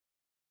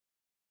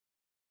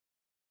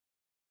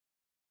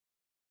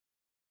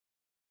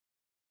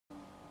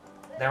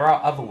there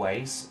are other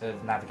ways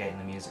of navigating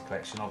the music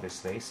collection,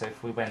 obviously. So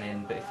if we went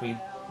in, but if we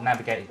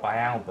navigated by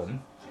album,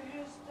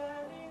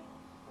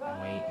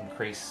 and we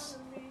increase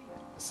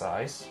the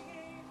size,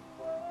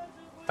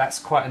 that's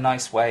quite a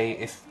nice way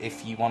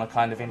if you want to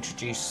kind of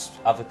introduce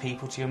other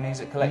people to your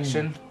music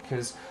collection,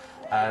 because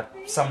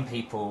some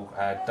people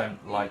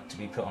don't like to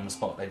be put on the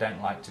spot. They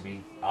don't like to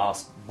be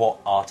asked what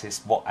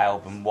artist, what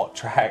album, what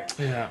track.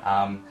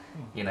 Yeah.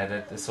 You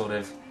know, the sort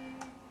of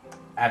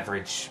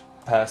average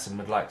person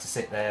would like to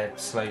sit there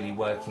slowly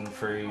working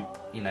through,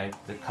 you know,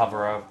 the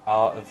cover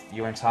art of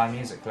your entire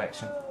music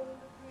collection.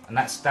 And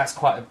that's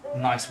quite a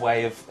nice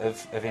way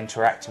of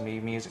interacting with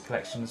your music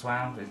collection as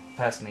well.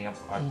 Personally, I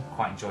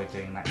quite enjoy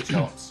doing that in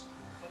shots.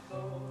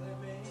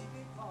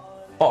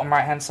 Bottom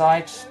right hand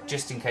side,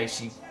 just in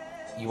case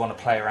you want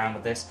to play around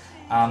with this,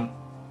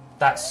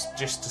 that's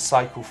just to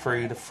cycle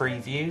through the 3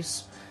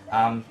 views.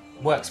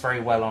 Works very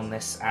well on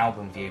this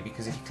album view,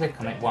 because if you click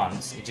on it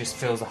once, it just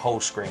fills the whole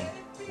screen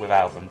with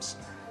albums.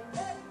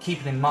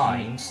 Keeping in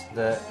mind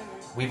that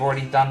we've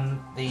already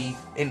done the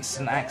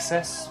instant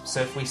access,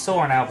 so if we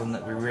saw an album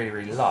that we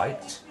really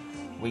liked,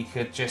 we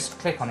could just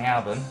click on the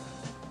album,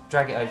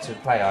 drag it over to the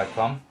play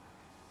icon,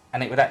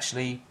 and it would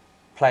actually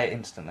play it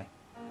instantly.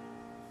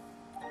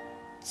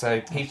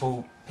 So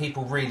people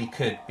really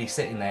could be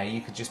sitting there.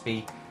 You could just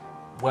be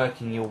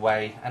working your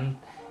way, and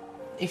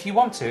if you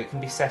want to, it can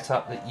be set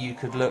up that you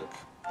could look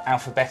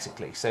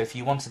alphabetically. So if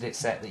you wanted it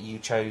set that you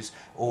chose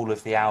all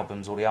of the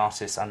albums or the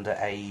artists under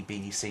A,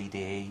 B, C, D,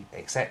 E,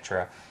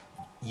 etc.,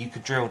 you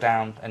could drill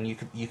down, and you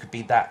could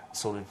be that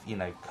sort of, you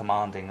know,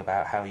 commanding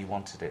about how you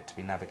wanted it to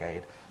be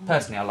navigated.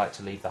 Personally, I like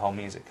to leave the whole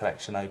music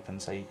collection open,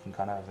 so you can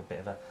kind of have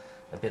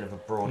a bit of a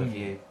broader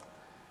view.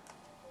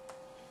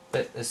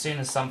 But as soon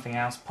as something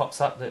else pops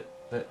up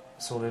that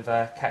sort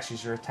of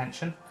catches your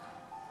attention,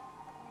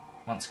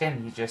 once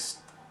again, you just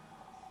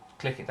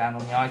click it down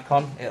on the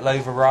icon, it'll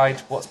override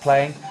what's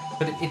playing,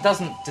 but it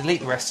doesn't delete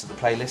the rest of the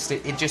playlist.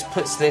 It just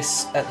puts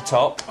this at the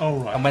top,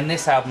 and when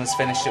this album is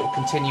finished, it will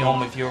continue on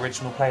with your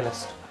original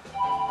playlist.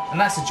 And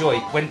that's a joy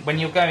when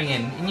you're going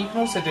in, and you can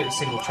also do it with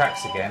single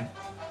tracks again.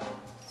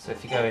 So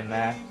if you go in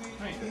there,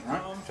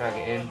 drag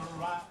it in,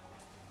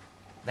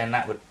 then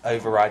that would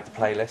override the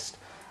playlist.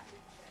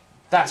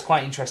 That's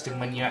quite interesting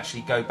when you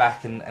actually go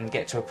back and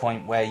get to a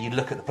point where you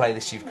look at the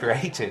playlist you've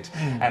created,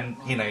 and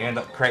you know, you end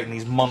up creating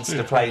these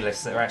monster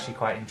playlists that are actually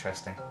quite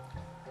interesting.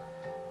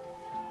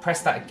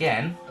 Press that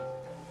again,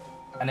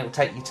 and it will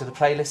take you to the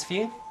playlist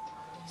view.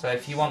 So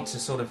if you want to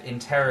sort of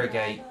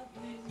interrogate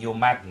your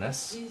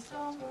madness,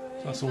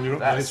 that's all your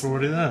updates are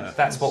already there.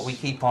 That's what we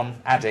keep on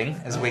adding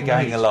as we're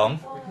going along.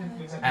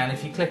 And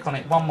if you click on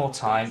it one more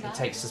time, it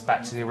takes us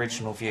back to the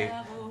original view,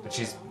 which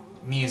is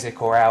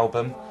music or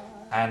album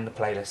and the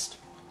playlist.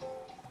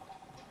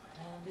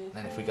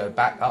 Then if we go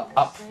back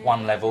up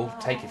one level,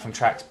 take it from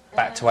tracks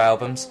back to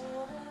albums,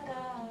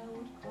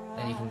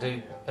 then you can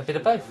do a bit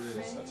of both.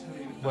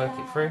 Work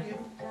it through.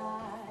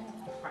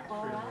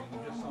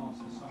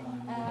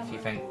 If you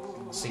think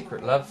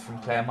Secret Love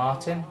from Claire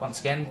Martin, once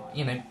again,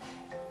 you know,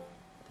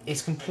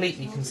 it's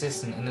completely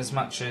consistent in as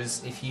much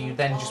as if you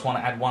then just want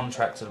to add one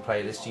track to the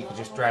playlist, you could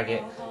just drag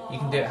it. You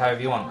can do it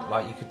however you want.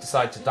 Like, you could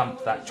decide to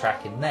dump that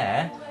track in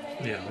there,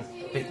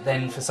 but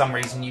then for some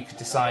reason you could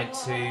decide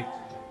to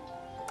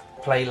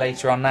play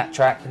later on that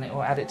track and it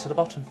will add it to the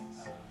bottom.